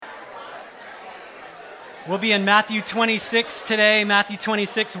We'll be in Matthew 26 today, Matthew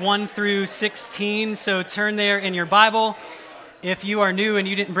 26, 1 through 16. So turn there in your Bible. If you are new and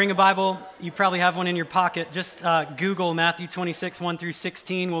you didn't bring a Bible, you probably have one in your pocket. Just Google Matthew 26, 1 through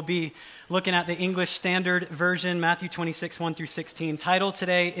 16. We'll be looking at the English Standard Version, Matthew 26, 1 through 16. Title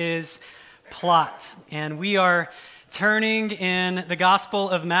today is Plot. And we are turning in the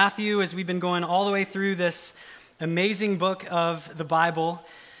Gospel of Matthew as we've been going all the way through this amazing book of the Bible.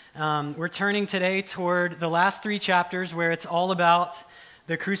 We're turning today toward the last three chapters where it's all about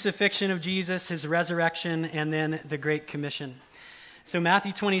the crucifixion of Jesus, his resurrection, and then the Great Commission. So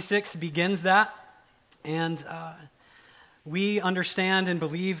Matthew 26 begins that, and we understand and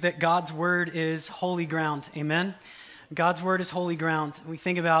believe that God's word is holy ground. Amen? God's word is holy ground. We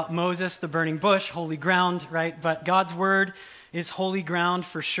think about Moses, the burning bush, holy ground, right? But God's word is holy ground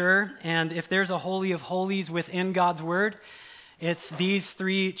for sure, and if there's a holy of holies within God's word, it's these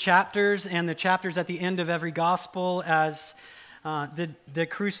three chapters and the chapters at the end of every gospel as the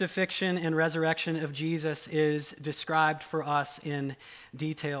crucifixion and resurrection of Jesus is described for us in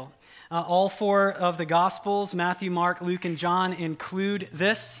detail. All four of the gospels, Matthew, Mark, Luke, and John, include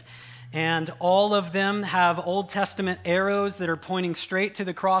this. And all of them have Old Testament arrows that are pointing straight to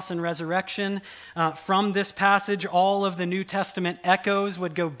the cross and resurrection. From this passage, all of the New Testament echoes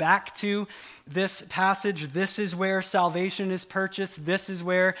would go back to this passage. This is where salvation is purchased. This is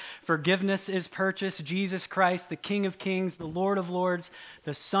where forgiveness is purchased. Jesus Christ, the King of Kings, the Lord of Lords,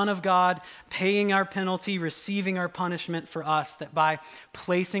 the Son of God, paying our penalty, receiving our punishment for us, that by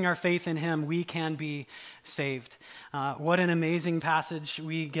placing our faith in him, we can be saved. What an amazing passage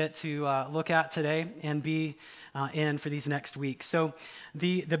we get to look at today and be in for these next weeks. So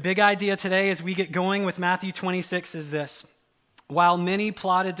the big idea today as we get going with Matthew 26 is this. While many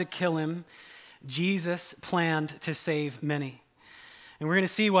plotted to kill him, Jesus planned to save many. And we're going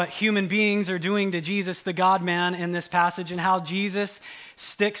to see what human beings are doing to Jesus, the God-man, in this passage and how Jesus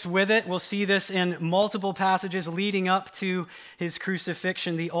sticks with it. We'll see this in multiple passages leading up to his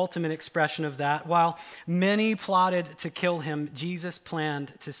crucifixion, the ultimate expression of that. While many plotted to kill him, Jesus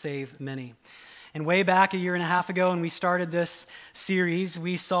planned to save many. And way back a year and a half ago when we started this series,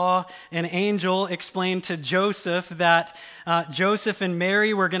 we saw an angel explain to Joseph that Joseph and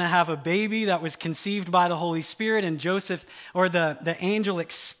Mary were going to have a baby that was conceived by the Holy Spirit. And the angel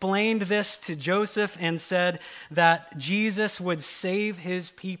explained this to Joseph and said that Jesus would save his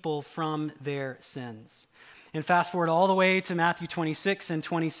people from their sins. And fast forward all the way to Matthew 26 and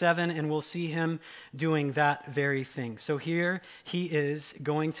 27, and we'll see him doing that very thing. So here he is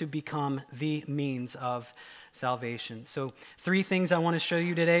going to become the means of salvation. So three things I want to show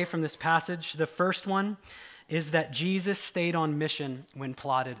you today from this passage. The first one is that Jesus stayed on mission when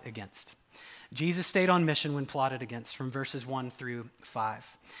plotted against. Jesus stayed on mission when plotted against, from verses 1 through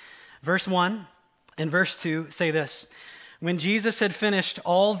 5. Verse 1 and verse 2 say this: When Jesus had finished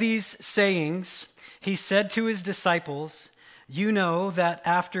all these sayings, he said to his disciples, "You know that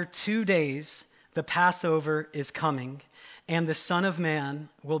after 2 days the Passover is coming, and the Son of Man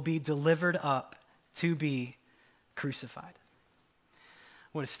will be delivered up to be crucified."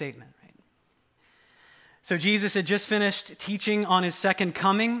 What a statement, right? So Jesus had just finished teaching on his second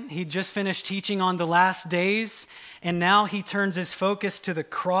coming. He'd just finished teaching on the last days, and now he turns his focus to the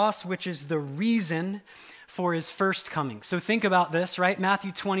cross, which is the reason for his first coming. So think about this, right?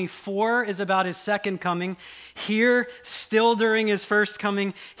 Matthew 24 is about his second coming. Here, still during his first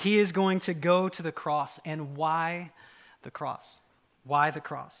coming, he is going to go to the cross. And why the cross? Why the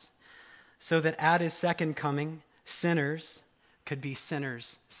cross? So that at his second coming, sinners could be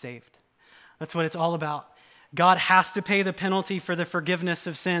sinners saved. That's what it's all about. God has to pay the penalty for the forgiveness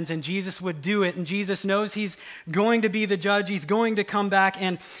of sins, and Jesus would do it, and Jesus knows he's going to be the judge, he's going to come back,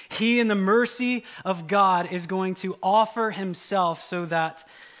 and he, in the mercy of God, is going to offer himself so that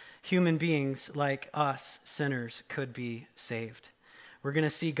human beings like us, sinners, could be saved. We're going to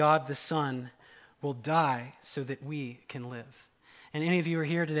see God the Son will die so that we can live. And any of you are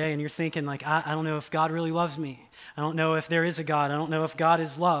here today and you're thinking like, I don't know if God really loves me. I don't know if there is a God. I don't know if God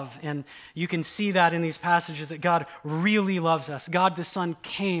is love. And you can see that in these passages that God really loves us. God the Son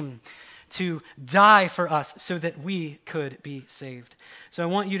came to die for us so that we could be saved. So I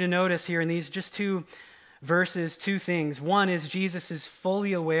want you to notice here in these just two verses, two things. One is Jesus is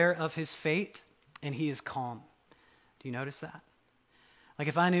fully aware of his fate and he is calm. Do you notice that? Like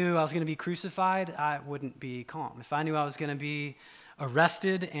if I knew I was going to be crucified, I wouldn't be calm. If I knew I was going to be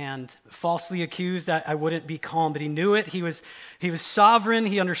arrested and falsely accused, I wouldn't be calm. But he knew it. He was sovereign.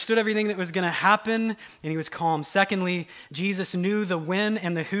 He understood everything that was going to happen, and he was calm. Secondly, Jesus knew the when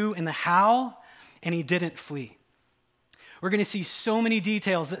and the who and the how, and he didn't flee. We're going to see so many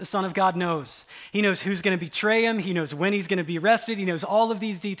details that the Son of God knows. He knows who's going to betray him. He knows when he's going to be arrested. He knows all of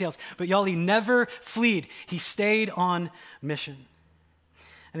these details. But y'all, he never fled. He stayed on mission.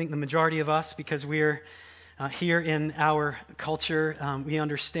 I think the majority of us, because we're here in our culture, we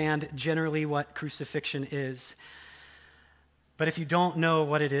understand generally what crucifixion is. But if you don't know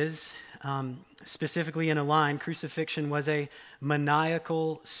what it is, specifically in a line, crucifixion was a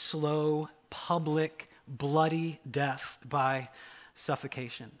maniacal, slow, public, bloody death by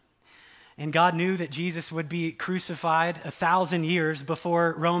suffocation. And God knew that Jesus would be crucified 1,000 years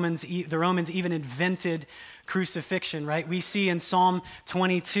before the Romans even invented crucifixion, right? We see in Psalm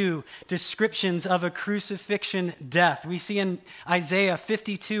 22 descriptions of a crucifixion death. We see in Isaiah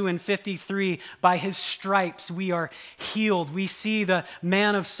 52 and 53, by his stripes we are healed. We see the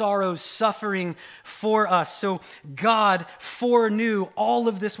man of sorrows suffering for us. So God foreknew all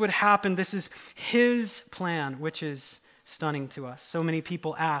of this would happen. This is his plan, which is stunning to us. So many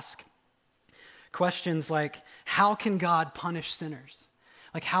people ask questions like, how can God punish sinners?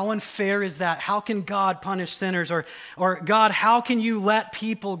 Like, how unfair is that? How can God punish sinners? Or God, how can you let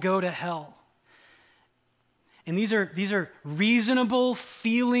people go to hell? And these are reasonable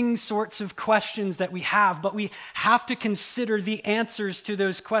feeling sorts of questions that we have, but we have to consider the answers to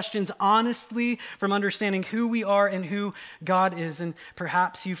those questions honestly from understanding who we are and who God is. And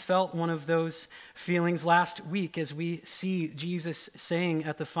perhaps you felt one of those feelings last week as we see Jesus saying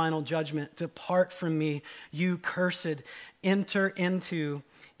at the final judgment, "Depart from me, you cursed, enter into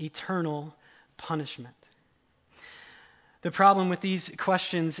eternal punishment." The problem with these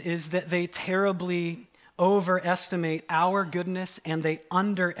questions is that they terribly overestimate our goodness and they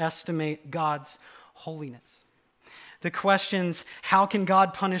underestimate God's holiness. The questions, how can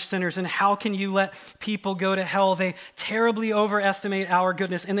God punish sinners and how can you let people go to hell, they terribly overestimate our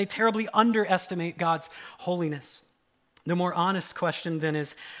goodness and they terribly underestimate God's holiness. The more honest question then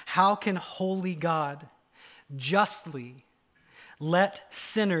is, how can holy God justly let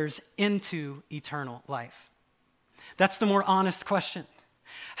sinners into eternal life? That's the more honest question.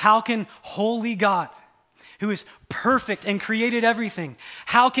 How can holy God, who is perfect and created everything,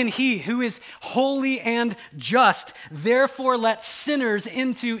 how can he, who is holy and just, therefore let sinners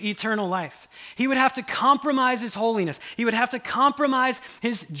into eternal life? He would have to compromise his holiness. He would have to compromise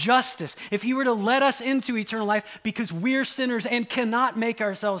his justice if he were to let us into eternal life, because we're sinners and cannot make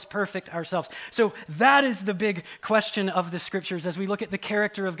ourselves perfect ourselves. So that is the big question of the scriptures as we look at the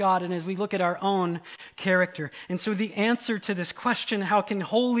character of God and as we look at our own character. And so the answer to this question, how can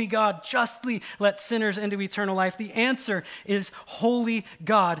holy God justly let sinners into eternal life? The answer is holy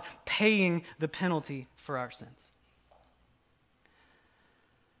God paying the penalty for our sins.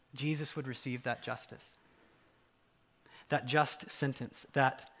 Jesus would receive that justice, that just sentence,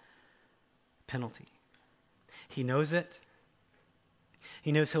 that penalty. He knows it.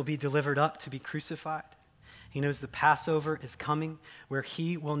 He knows he'll be delivered up to be crucified. He knows the Passover is coming, where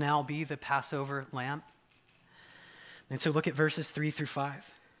he will now be the Passover lamb. And so look at verses 3 through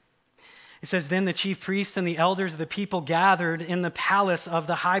 5. It says, "Then the chief priests and the elders of the people gathered in the palace of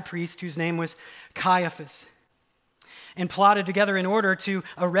the high priest, whose name was Caiaphas, and plotted together in order to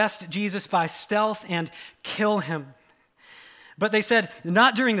arrest Jesus by stealth and kill him. But they said,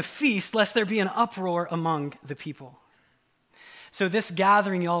 'Not during the feast, lest there be an uproar among the people.'" So this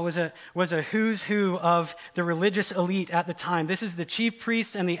gathering, y'all, was a who's who of the religious elite at the time. This is the chief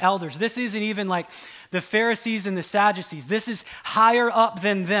priests and the elders. This isn't even like the Pharisees and the Sadducees. This is higher up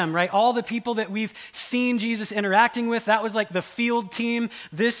than them, right? All the people that we've seen Jesus interacting with, that was like the field team.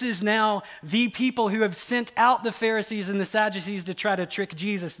 This is now the people who have sent out the Pharisees and the Sadducees to try to trick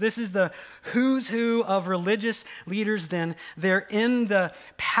Jesus. This is the who's who of religious leaders then. They're in the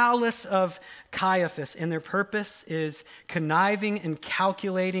palace of Caiaphas, and their purpose is conniving and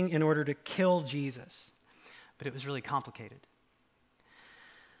calculating in order to kill Jesus. But it was really complicated.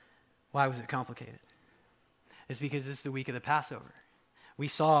 Why was it complicated? It's because this is the week of the Passover. We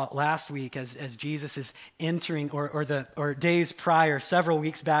saw last week as Jesus is entering, or days prior, several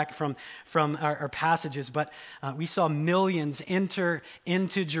weeks back from our passages, but we saw millions enter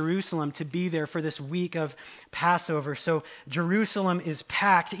into Jerusalem to be there for this week of Passover. So Jerusalem is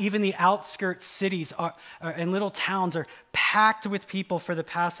packed. Even the outskirts cities and little towns are packed with people for the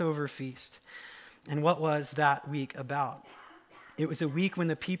Passover feast. And what was that week about? It was a week when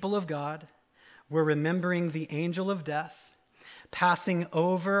the people of God were remembering the angel of death passing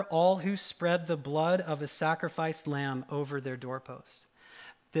over all who spread the blood of a sacrificed lamb over their doorposts.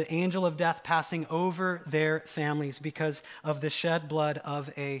 The angel of death passing over their families because of the shed blood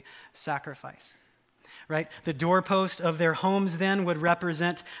of a sacrifice. right? The doorpost of their homes then would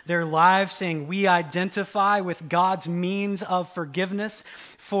represent their lives, saying, we identify with God's means of forgiveness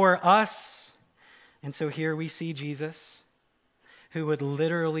for us. And so here we see Jesus, who would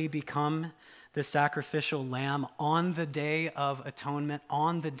literally become the sacrificial lamb on the day of atonement,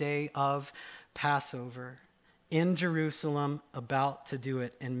 on the day of Passover, in Jerusalem, about to do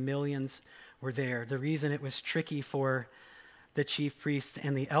it, and millions were there. The reason it was tricky for the chief priests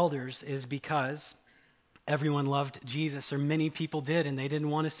and the elders is because everyone loved Jesus, or many people did, and they didn't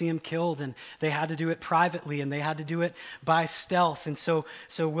want to see him killed, and they had to do it privately, and they had to do it by stealth. And so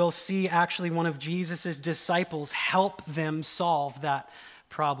we'll see actually one of Jesus's disciples help them solve that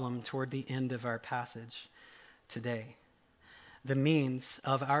problem toward the end of our passage today. The means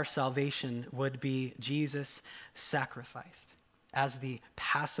of our salvation would be Jesus sacrificed as the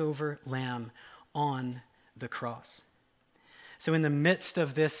Passover lamb on the cross. So in the midst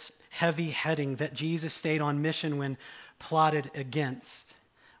of this heavy heading that Jesus stayed on mission when plotted against,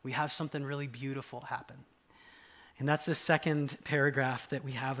 we have something really beautiful happen. And that's the second paragraph that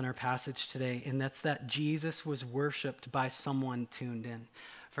we have in our passage today, and that's that Jesus was worshiped by someone tuned in,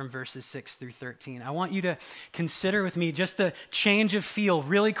 from verses 6 through 13. I want you to consider with me just the change of feel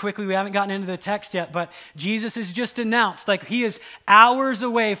really quickly. We haven't gotten into the text yet, but Jesus is just announced, like he is hours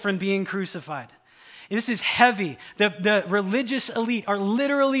away from being crucified. This is heavy. The religious elite are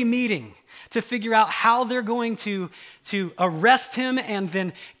literally meeting to figure out how they're going to arrest him and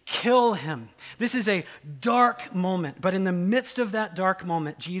then kill him. This is a dark moment, but in the midst of that dark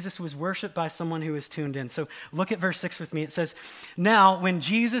moment, Jesus was worshiped by someone who was tuned in. So look at verse 6 with me. It says, now when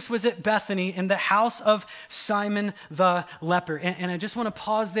Jesus was at Bethany in the house of Simon the leper, and I just want to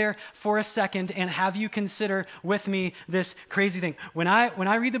pause there for a second and have you consider with me this crazy thing. When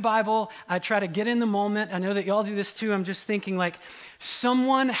I read the Bible, I try to get in the moment. I know that y'all do this too. I'm just thinking like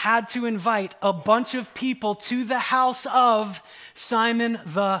someone had to invite a bunch of people to the house of Simon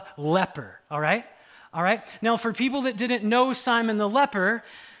the leper, all right? All right? Now, for people that didn't know Simon the leper,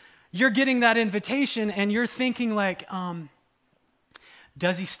 you're getting that invitation and you're thinking like,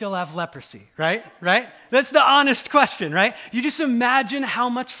 does he still have leprosy, right? Right? That's the honest question, right? You just imagine how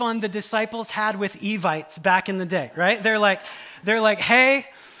much fun the disciples had with Evites back in the day, right? They're like, hey,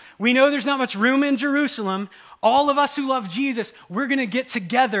 we know there's not much room in Jerusalem. All of us who love Jesus, we're going to get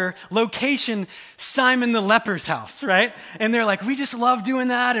together, location Simon the leper's house, right? And they're like, we just love doing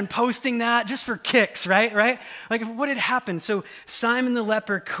that and posting that just for kicks, right? Like what had happened? So Simon the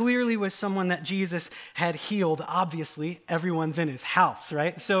leper clearly was someone that Jesus had healed. Obviously, everyone's in his house,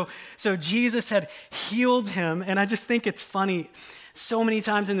 right? So Jesus had healed him, and I just think it's funny. So many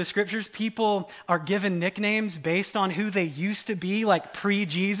times in the scriptures, people are given nicknames based on who they used to be, like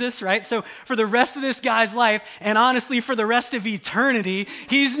pre-Jesus, right? So for the rest of this guy's life, and honestly for the rest of eternity,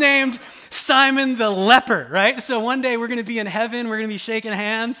 he's named Simon the leper, right? So one day we're going to be in heaven, we're going to be shaking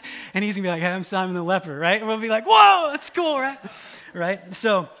hands, and he's going to be like, hey, I'm Simon the leper, right? And we'll be like, whoa, that's cool, right? Right?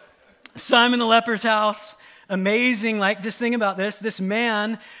 So Simon the leper's house. Amazing, like just think about this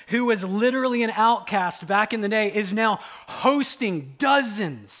man who was literally an outcast back in the day is now hosting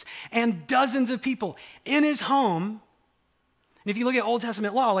dozens and dozens of people in his home. And if you look at Old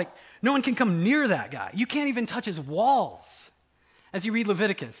Testament law, like no one can come near that guy. You can't even touch his walls as you read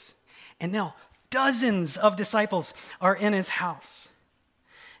Leviticus. And now dozens of disciples are in his house.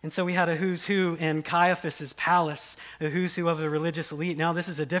 And so we had a who's who in Caiaphas' palace, a who's who of the religious elite. Now this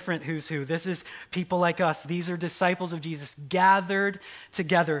is a different who's who. This is people like us. These are disciples of Jesus gathered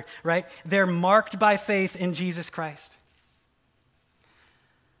together, right? They're marked by faith in Jesus Christ.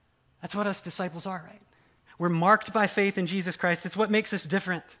 That's what us disciples are, right? We're marked by faith in Jesus Christ. It's what makes us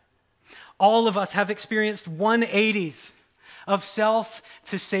different. All of us have experienced 180s of self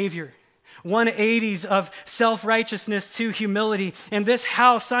to Savior. 180s of self-righteousness to humility. And this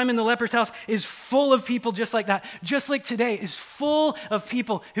house, Simon the leper's house, is full of people just like that. Just like today is full of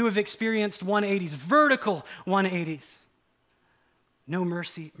people who have experienced 180s, vertical 180s. No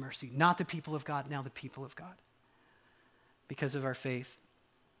mercy. Not the people of God, now the people of God. Because of our faith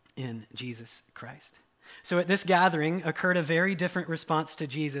in Jesus Christ. So at this gathering occurred a very different response to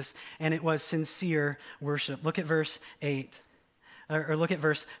Jesus, and it was sincere worship. Look at verse 8. Or look at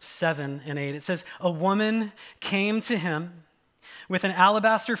verse 7 and 8. It says, a woman came to him with an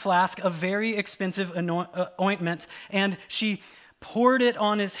alabaster flask of very expensive ointment, and she poured it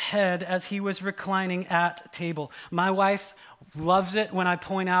on his head as he was reclining at table. My wife loves it when I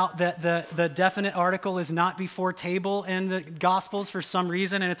point out that the definite article is not before table in the Gospels for some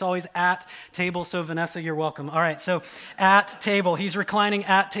reason, and it's always at table. So Vanessa, you're welcome. All right, so at table. He's reclining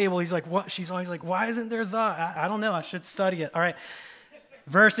at table. He's like, what? She's always like, why isn't there the? I don't know. I should study it. All right.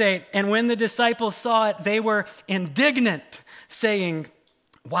 Verse 8, and when the disciples saw it, they were indignant, saying,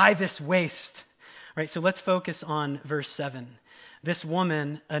 why this waste? Right, so let's focus on verse 7. This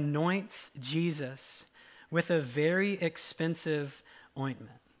woman anoints Jesus with a very expensive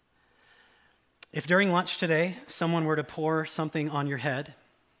ointment. If during lunch today someone were to pour something on your head,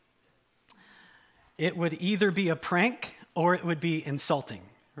 it would either be a prank or it would be insulting,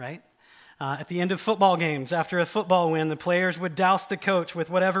 right? At the end of football games, after a football win, the players would douse the coach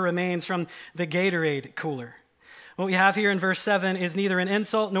with whatever remains from the Gatorade cooler. What we have here in verse 7 is neither an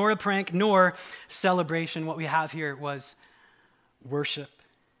insult nor a prank nor celebration. What we have here was worship.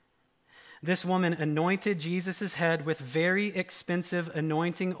 This woman anointed Jesus' head with very expensive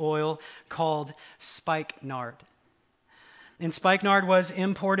anointing oil called spikenard. And spikenard was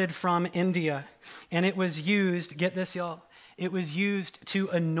imported from India, and it was used, get this y'all, it was used to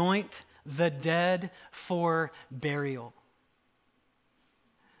anoint the dead for burial.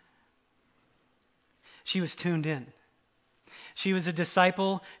 She was tuned in. She was a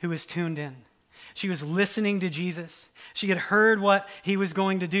disciple who was tuned in. She was listening to Jesus. She had heard what he was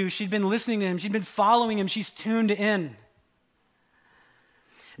going to do. She'd been listening to him. She'd been following him. She's tuned in.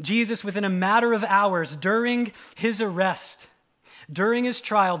 Jesus, within a matter of hours, during his arrest, during his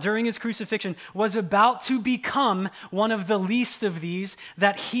trial, during his crucifixion, was about to become one of the least of these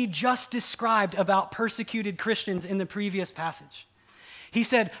that he just described about persecuted Christians in the previous passage. He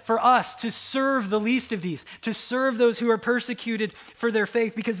said, for us to serve the least of these, to serve those who are persecuted for their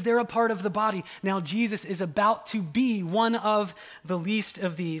faith because they're a part of the body. Now Jesus is about to be one of the least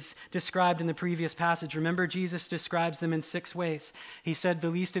of these described in the previous passage. Remember, Jesus describes them in 6 ways. He said the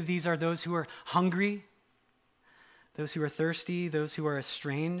least of these are those who are hungry, those who are thirsty, those who are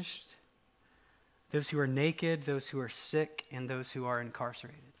estranged, those who are naked, those who are sick, and those who are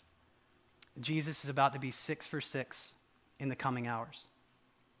incarcerated. Jesus is about to be 6 for 6 in the coming hours.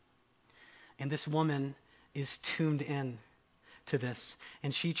 And this woman is tuned in to this.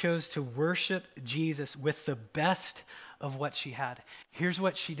 And she chose to worship Jesus with the best of what she had. Here's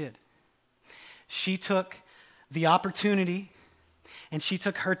what she did. She took the opportunity and she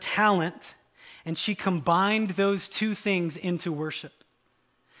took her talent and she combined those two things into worship.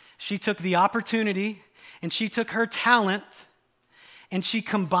 She took the opportunity and she took her talent and she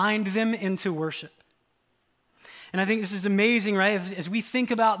combined them into worship. And I think this is amazing, right? As we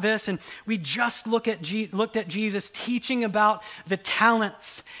think about this and we just looked at Jesus teaching about the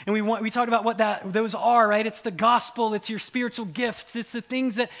talents. And we talked about what those are, right? It's the gospel, it's your spiritual gifts, it's the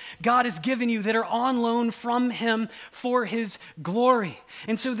things that God has given you that are on loan from him for his glory.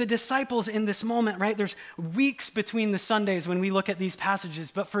 And so the disciples in this moment, right? There's weeks between the Sundays when we look at these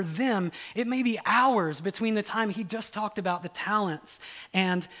passages, but for them, it may be hours between the time he just talked about the talents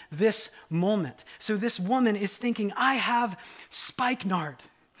and this moment. So this woman is thinking, I have spikenard.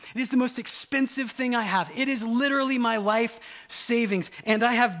 It is the most expensive thing I have. It is literally my life savings. And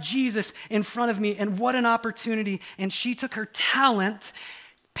I have Jesus in front of me. And what an opportunity. And she took her talent,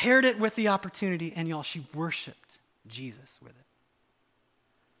 paired it with the opportunity, and y'all, she worshiped Jesus with it.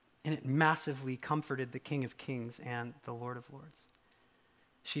 And it massively comforted the King of Kings and the Lord of Lords.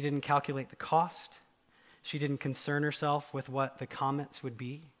 She didn't calculate the cost. She didn't concern herself with what the comments would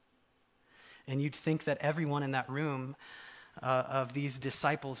be. And you'd think that everyone in that room of these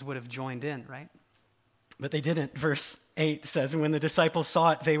disciples would have joined in, right? But they didn't. Verse 8 says, when the disciples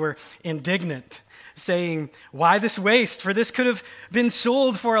saw it, they were indignant, saying, why this waste? For this could have been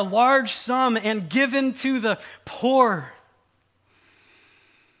sold for a large sum and given to the poor.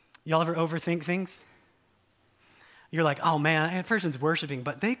 Y'all ever overthink things? You're like, oh man, that person's worshiping,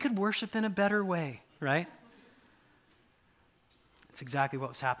 but they could worship in a better way, right? That's exactly what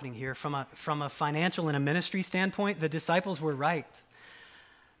was happening here. From a financial and a ministry standpoint, the disciples were right.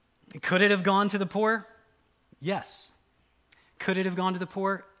 Could it have gone to the poor? Yes. Could it have gone to the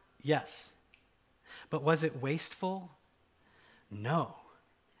poor? Yes. But was it wasteful? No.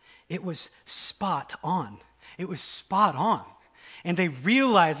 It was spot on. It was spot on. And they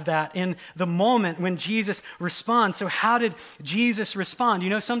realized that in the moment when Jesus responds. So how did Jesus respond? You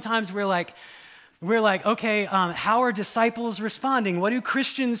know, sometimes we're like, okay, how are disciples responding? What do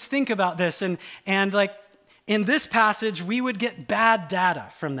Christians think about this? And like in this passage, we would get bad data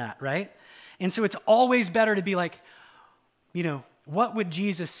from that, right? And so it's always better to be like, you know, what would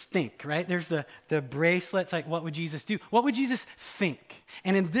Jesus think, right? There's the bracelets, like what would Jesus do? What would Jesus think?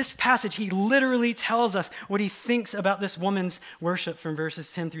 And in this passage, he literally tells us what he thinks about this woman's worship from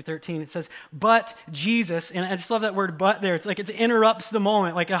verses 10 through 13. It says, but Jesus, and I just love that word but there. It's like it interrupts the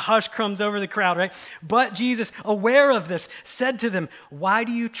moment, like a hush comes over the crowd, right? But Jesus, aware of this, said to them, why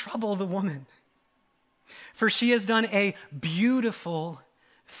do you trouble the woman? For she has done a beautiful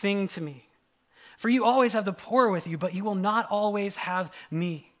thing to me. For you always have the poor with you, but you will not always have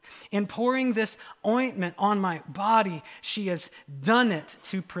me. In pouring this ointment on my body, she has done it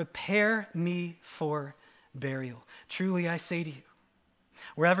to prepare me for burial. Truly I say to you,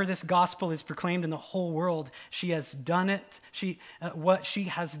 wherever this gospel is proclaimed in the whole world, she has done it. What she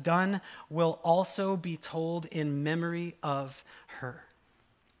has done will also be told in memory of her.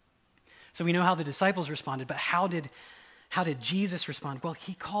 So we know how the disciples responded, but how did Jesus respond? Well,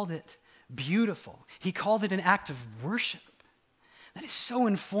 he called it beautiful. He called it an act of worship. That is so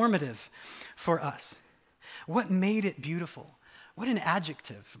informative for us. What made it beautiful? What an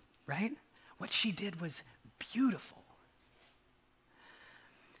adjective, right? What she did was beautiful.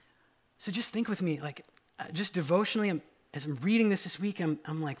 So just think with me, like, just devotionally, as I'm reading this week,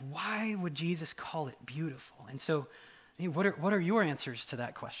 I'm like, why would Jesus call it beautiful? And so, what are your answers to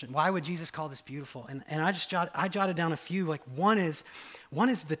that question? Why would Jesus call this beautiful? And I jotted down a few. Like, one is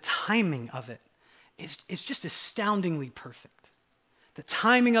the timing of it. It's just astoundingly perfect. The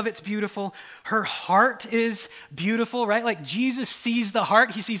timing of it's beautiful. Her heart is beautiful, right? Like Jesus sees the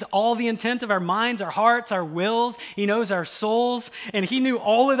heart. He sees all the intent of our minds, our hearts, our wills. He knows our souls. And he knew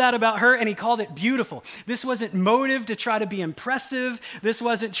all of that about her, and he called it beautiful. This wasn't motive to try to be impressive. This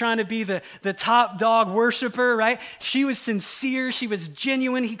wasn't trying to be the top dog worshiper, right? She was sincere. She was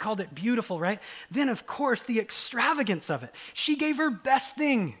genuine. He called it beautiful, right? Then, of course, the extravagance of it. She gave her best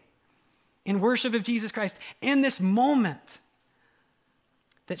thing in worship of Jesus Christ in this moment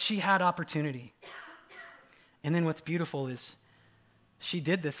that she had opportunity. And then what's beautiful is she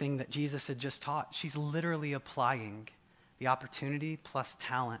did the thing that Jesus had just taught. She's literally applying the opportunity plus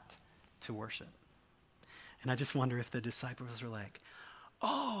talent to worship. And I just wonder if the disciples are like,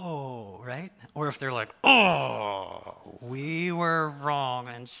 oh, right? Or if they're like, oh, we were wrong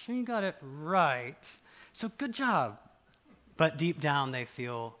and she got it right. So good job. But deep down they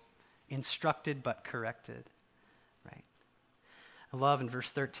feel instructed but corrected. I love in verse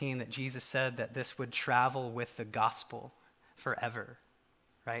 13 that Jesus said that this would travel with the gospel forever,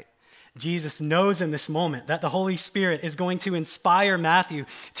 right? Jesus knows in this moment that the Holy Spirit is going to inspire Matthew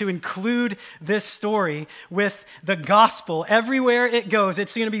to include this story with the gospel everywhere it goes.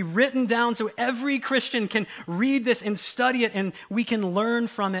 It's going to be written down so every Christian can read this and study it, and we can learn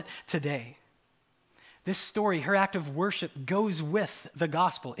from it today. This story, her act of worship, goes with the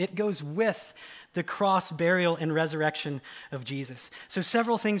gospel. It goes with the cross, burial, and resurrection of Jesus. So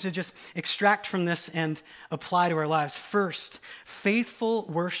several things to just extract from this and apply to our lives. First, faithful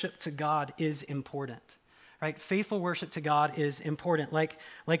worship to God is important, right? Faithful worship to God is important.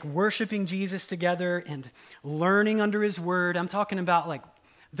 Like worshiping Jesus together and learning under his word. I'm talking about like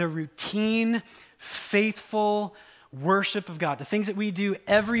the routine, faithful worship of God, the things that we do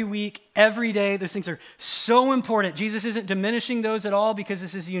every week, every day. Those things are so important. Jesus isn't diminishing those at all because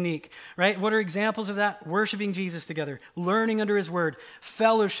this is unique, right? What are examples of that? Worshiping Jesus together, learning under his word,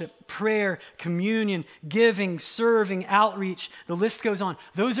 fellowship, prayer, communion, giving, serving, outreach. The list goes on.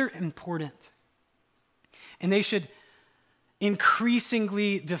 Those are important. And they should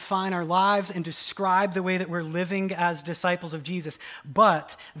increasingly define our lives and describe the way that we're living as disciples of Jesus.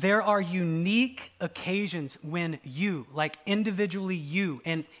 But there are unique occasions when you, like individually you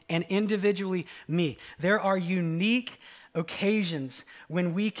and individually me, there are unique occasions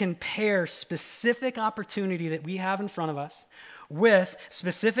when we can pair specific opportunity that we have in front of us with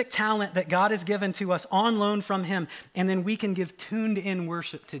specific talent that God has given to us on loan from him, and then we can give tuned in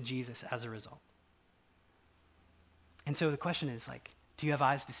worship to Jesus as a result. And so the question is, like, do you have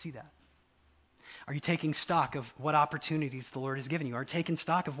eyes to see that? Are you taking stock of what opportunities the Lord has given you? Are you taking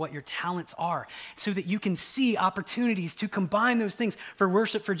stock of what your talents are so that you can see opportunities to combine those things for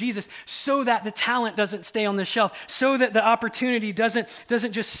worship for Jesus, so that the talent doesn't stay on the shelf, so that the opportunity doesn't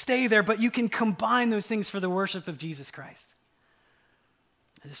just stay there, but you can combine those things for the worship of Jesus Christ?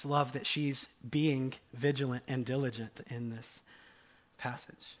 I just love that she's being vigilant and diligent in this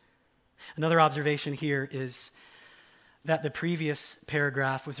passage. Another observation here is that the previous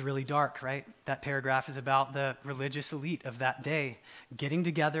paragraph was really dark, right? That paragraph is about the religious elite of that day getting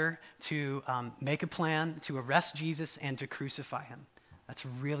together to make a plan to arrest Jesus and to crucify him. That's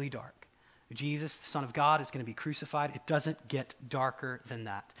really dark. Jesus, the Son of God, is going to be crucified. It doesn't get darker than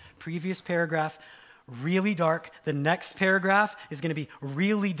that. Previous paragraph, really dark. The next paragraph is going to be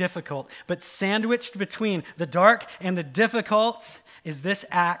really difficult. But sandwiched between the dark and the difficult is this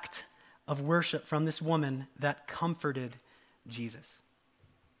act of worship from this woman that comforted Jesus.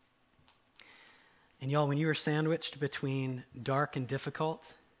 And y'all, when you are sandwiched between dark and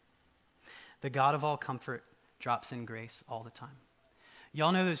difficult, the God of all comfort drops in grace all the time.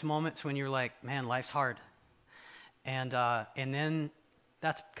 Y'all know those moments when you're like, man, life's hard. And then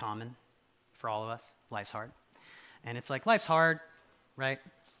That's common for all of us. Life's hard. And it's like, life's hard, right?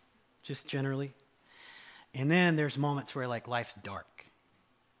 Just generally. And then there's moments where like life's dark.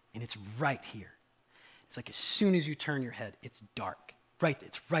 And it's right here. It's like as soon as you turn your head, it's dark.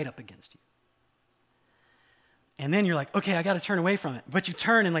 It's right up against you. And then you're like, okay, I got to turn away from it. But you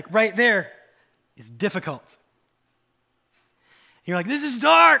turn and like right there is difficult. You're like, this is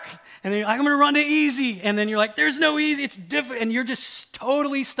dark. And then you're like, I'm going to run to easy. And then you're like, there's no easy. It's different. And you're just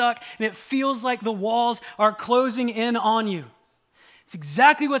totally stuck. And it feels like the walls are closing in on you. It's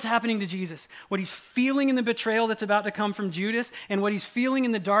exactly what's happening to Jesus. What he's feeling in the betrayal that's about to come from Judas and what he's feeling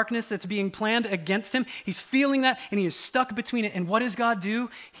in the darkness that's being planned against him. He's feeling that and he is stuck between it. And what does God do?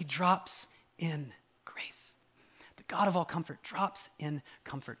 He drops in grace. The God of all comfort drops in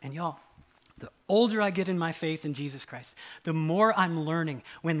comfort. And y'all, the older I get in my faith in Jesus Christ, the more I'm learning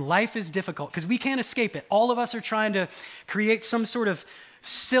when life is difficult, because we can't escape it. All of us are trying to create some sort of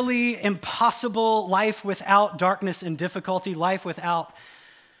silly, impossible life without darkness and difficulty, life without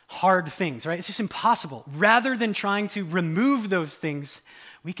hard things, right? It's just impossible. Rather than trying to remove those things,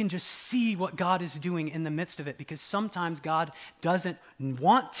 we can just see what God is doing in the midst of it, because sometimes God doesn't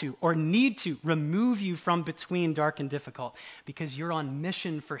want to or need to remove you from between dark and difficult because you're on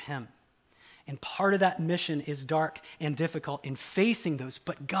mission for him. And part of that mission is dark and difficult in facing those,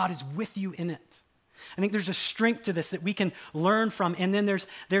 but God is with you in it. I think there's a strength to this that we can learn from, and then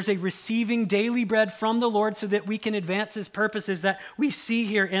there's a receiving daily bread from the Lord so that we can advance his purposes that we see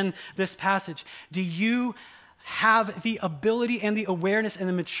here in this passage. Do you have the ability and the awareness and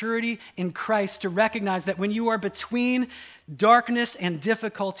the maturity in Christ to recognize that when you are between darkness and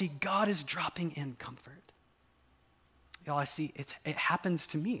difficulty, God is dropping in comfort? Y'all, I see it happens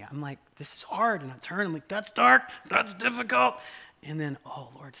to me. I'm like, this is hard. And I turn, I'm like, that's dark, that's difficult. And then, oh,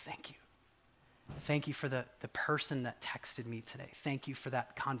 Lord, thank you. Thank you for the person that texted me today. Thank you for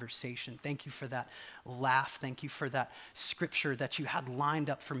that conversation. Thank you for that laugh. Thank you for that scripture that you had lined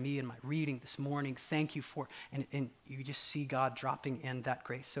up for me in my reading this morning. Thank you for, and you just see God dropping in that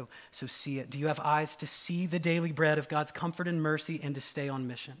grace. So see it. Do you have eyes to see the daily bread of God's comfort and mercy and to stay on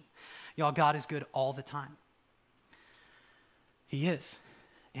mission? Y'all, God is good all the time. He is.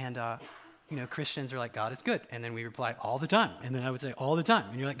 And, Christians are like, God is good. And then we reply, all the time. And then I would say, all the time.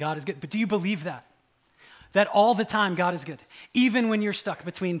 And you're like, God is good. But do you believe that? That all the time God is good, even when you're stuck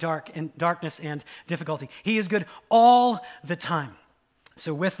between darkness and difficulty. He is good all the time.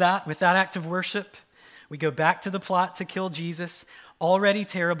 So with that act of worship, we go back to the plot to kill Jesus, already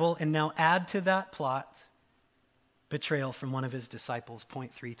terrible, and now add to that plot betrayal from one of his disciples.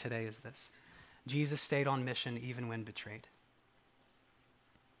 Point 3 today is this: Jesus stayed on mission even when betrayed.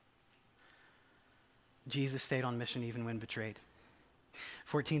 Jesus stayed on mission even when betrayed.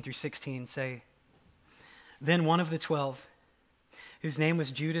 14 through 16 say, then one of the 12, whose name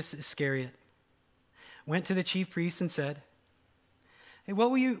was Judas Iscariot, went to the chief priests and said, hey, what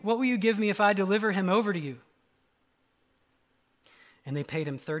will you give me if I deliver him over to you? And they paid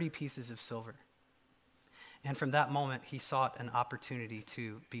him 30 pieces of silver. And from that moment, he sought an opportunity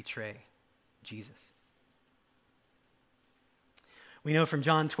to betray Jesus. We know from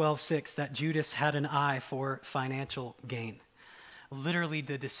John 12:6 that Judas had an eye for financial gain. Literally,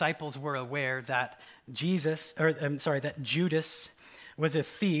 the disciples were aware that that Judas was a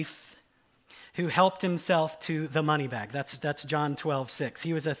thief who helped himself to the money bag. That's John 12:6.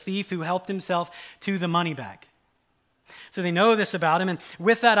 He was a thief who helped himself to the money bag. So they know this about him, and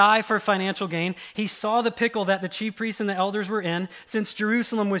with that eye for financial gain, he saw the pickle that the chief priests and the elders were in. Since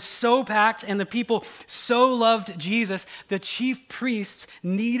Jerusalem was so packed and the people so loved Jesus, the chief priests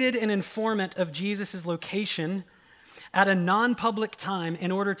needed an informant of Jesus' location at a non-public time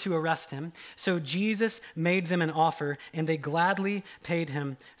in order to arrest him. So Jesus made them an offer, and they gladly paid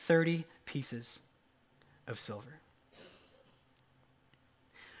him 30 pieces of silver.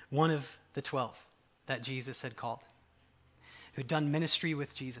 One of the 12 that Jesus had called, who had done ministry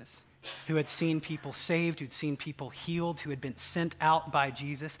with Jesus, who had seen people saved, who'd seen people healed, who had been sent out by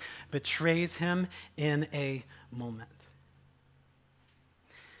Jesus, betrays him in a moment.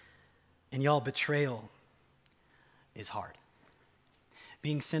 And y'all, betrayal is hard.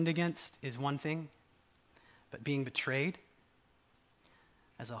 Being sinned against is one thing, but being betrayed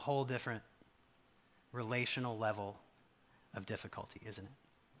is a whole different relational level of difficulty, isn't it?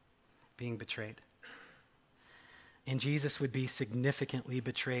 Being betrayed. And Jesus would be significantly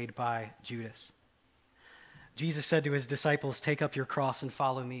betrayed by Judas. Jesus said to his disciples, take up your cross and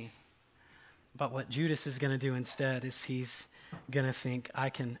follow me. But what Judas is going to do instead is he's going to think,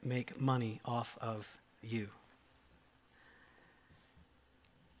 I can make money off of you.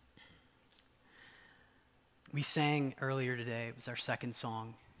 We sang earlier today, it was our second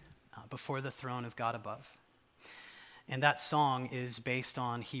song, Before the Throne of God Above. And that song is based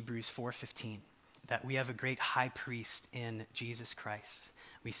on Hebrews 4:15, that we have a great high priest in Jesus Christ.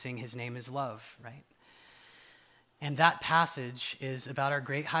 We sing his name is love, right? And that passage is about our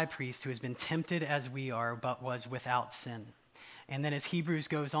great high priest who has been tempted as we are, but was without sin. And then as Hebrews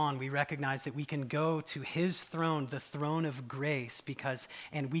goes on, we recognize that we can go to his throne, the throne of grace,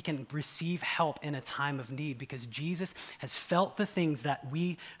 and we can receive help in a time of need because Jesus has felt the things that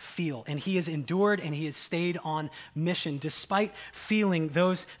we feel. And he has endured and he has stayed on mission despite feeling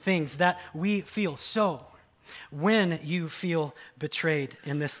those things that we feel. So when you feel betrayed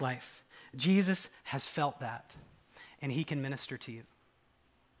in this life, Jesus has felt that and he can minister to you.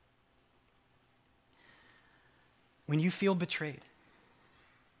 When you feel betrayed,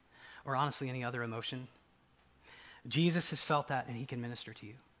 or honestly any other emotion, Jesus has felt that and he can minister to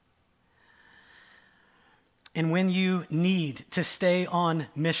you. And when you need to stay on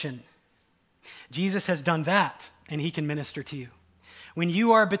mission, Jesus has done that and he can minister to you. When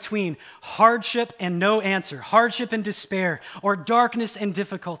you are between hardship and no answer, hardship and despair, or darkness and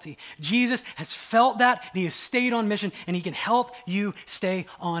difficulty, Jesus has felt that and he has stayed on mission and he can help you stay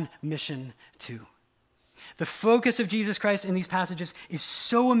on mission too. The focus of Jesus Christ in these passages is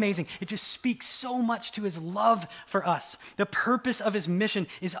so amazing. It just speaks so much to his love for us. The purpose of his mission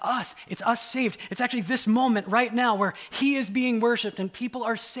is us. It's us saved. It's actually this moment right now where he is being worshiped and people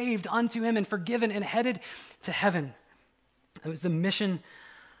are saved unto him and forgiven and headed to heaven. It was the mission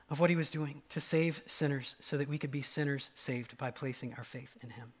of what he was doing, to save sinners so that we could be sinners saved by placing our faith in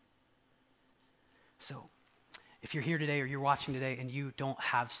him. So, if you're here today or you're watching today and you don't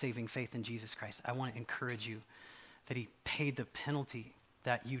have saving faith in Jesus Christ, I want to encourage you that he paid the penalty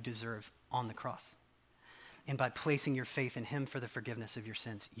that you deserve on the cross. And by placing your faith in him for the forgiveness of your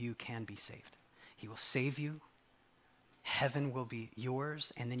sins, you can be saved. He will save you. Heaven will be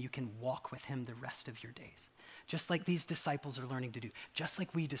yours, and then you can walk with him the rest of your days. Just like these disciples are learning to do, just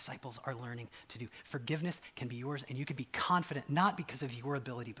like we disciples are learning to do. Forgiveness can be yours, and you can be confident, not because of your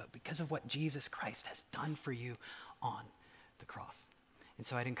ability, but because of what Jesus Christ has done for you on the cross. And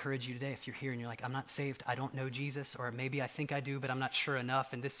so I'd encourage you today, if you're here and you're like, I'm not saved, I don't know Jesus, or maybe I think I do, but I'm not sure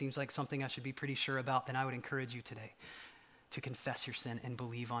enough, and this seems like something I should be pretty sure about, then I would encourage you today to confess your sin and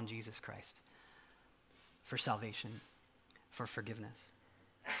believe on Jesus Christ for salvation, for forgiveness.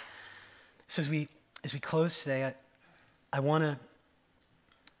 So as we close today, I want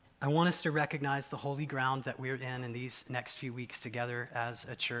us to recognize the holy ground that we're in these next few weeks together as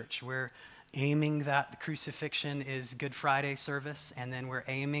a church. We're aiming that the crucifixion is Good Friday service, and then we're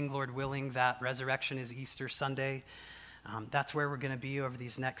aiming, Lord willing, that resurrection is Easter Sunday. That's where we're going to be over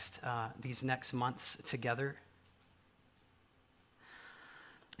these next months together.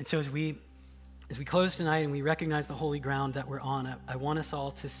 And so as we close tonight and we recognize the holy ground that we're on, I want us all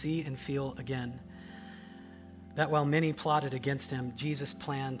to see and feel again that while many plotted against him, Jesus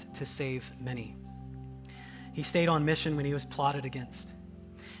planned to save many. He stayed on mission when he was plotted against.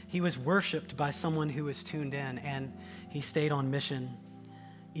 He was worshiped by someone who was tuned in, and he stayed on mission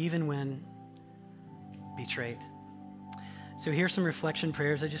even when betrayed. So here's some reflection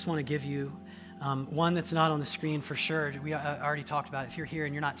prayers. I just want to give you one that's not on the screen for sure. We already talked about it. If you're here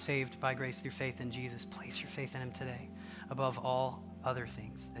and you're not saved by grace through faith in Jesus, place your faith in him today above all other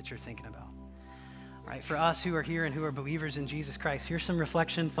things that you're thinking about. All right, for us who are here and who are believers in Jesus Christ, here's some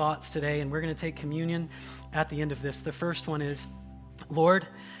reflection thoughts today, and we're going to take communion at the end of this. The first one is, Lord,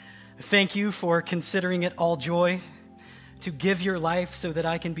 thank you for considering it all joy to give your life so that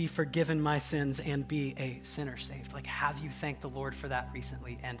I can be forgiven my sins and be a sinner saved. Like, have you thanked the Lord for that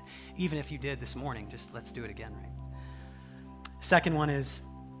recently? And even if you did this morning, just let's do it again, right? Second one is,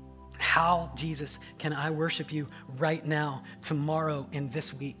 how, Jesus, can I worship you right now, tomorrow, and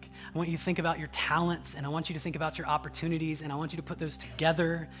this week? I want you to think about your talents, and I want you to think about your opportunities, and I want you to put those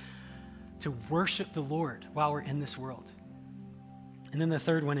together to worship the Lord while we're in this world. And then the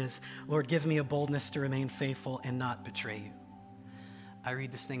third one is, Lord, give me a boldness to remain faithful and not betray you. I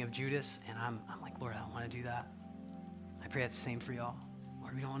read this thing of Judas, and I'm like, Lord, I don't want to do that. I pray that's the same for y'all.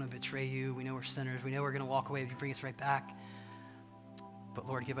 Lord, we don't want to betray you. We know we're sinners. We know we're going to walk away if you bring us right back. But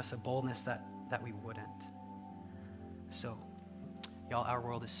Lord, give us a boldness that we wouldn't. So, y'all, our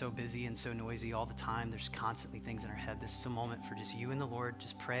world is so busy and so noisy all the time. There's constantly things in our head. This is a moment for just you and the Lord.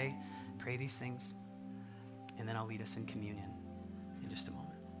 Just pray these things, and then I'll lead us in communion in just a moment.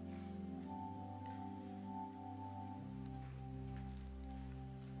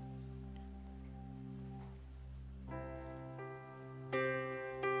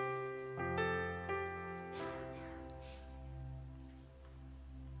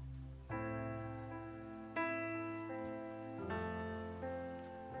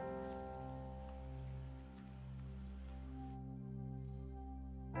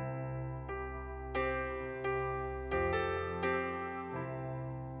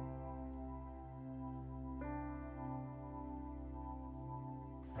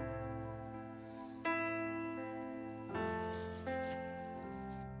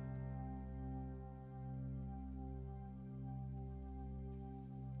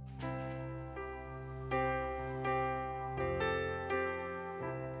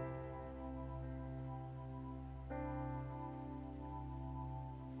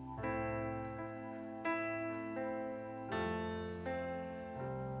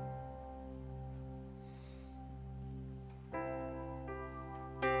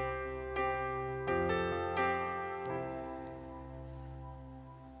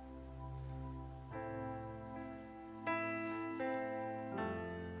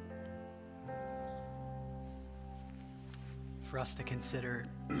 for us to consider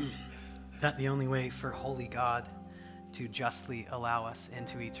that the only way for holy God to justly allow us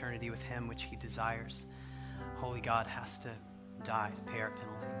into eternity with him, which he desires, holy God has to die to pay our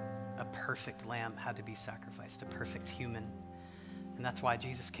penalty. A perfect lamb had to be sacrificed, a perfect human. And that's why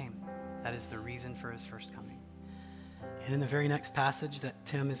Jesus came. That is the reason for his first coming. And in the very next passage that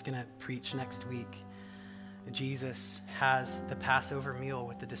Tim is going to preach next week, Jesus has the Passover meal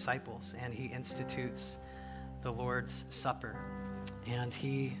with the disciples, and he institutes the Lord's Supper. And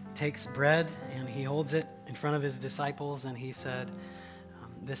he takes bread and he holds it in front of his disciples, and he said,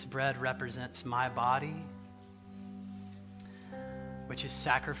 this bread represents my body, which is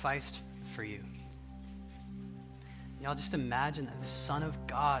sacrificed for you. Y'all just imagine that the Son of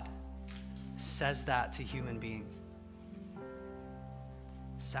God says that to human beings.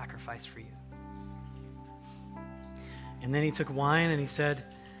 Sacrifice for you. And then he took wine and he said,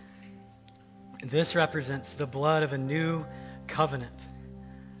 this represents the blood of a new covenant.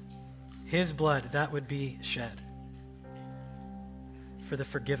 His blood that would be shed for the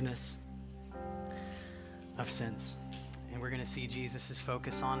forgiveness of sins. And we're going to see Jesus'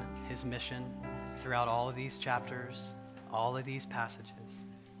 focus on his mission throughout all of these chapters, all of these passages.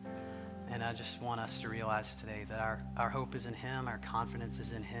 And I just want us to realize today that our hope is in him, our confidence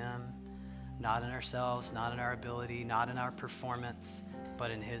is in him, not in ourselves, not in our ability, not in our performance, but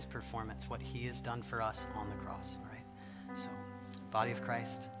in his performance, what he has done for us on the cross, all right? So, body of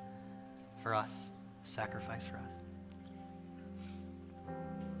Christ for us, sacrifice for us.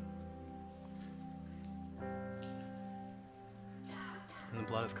 And the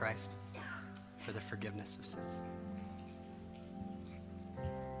blood of Christ for the forgiveness of sins.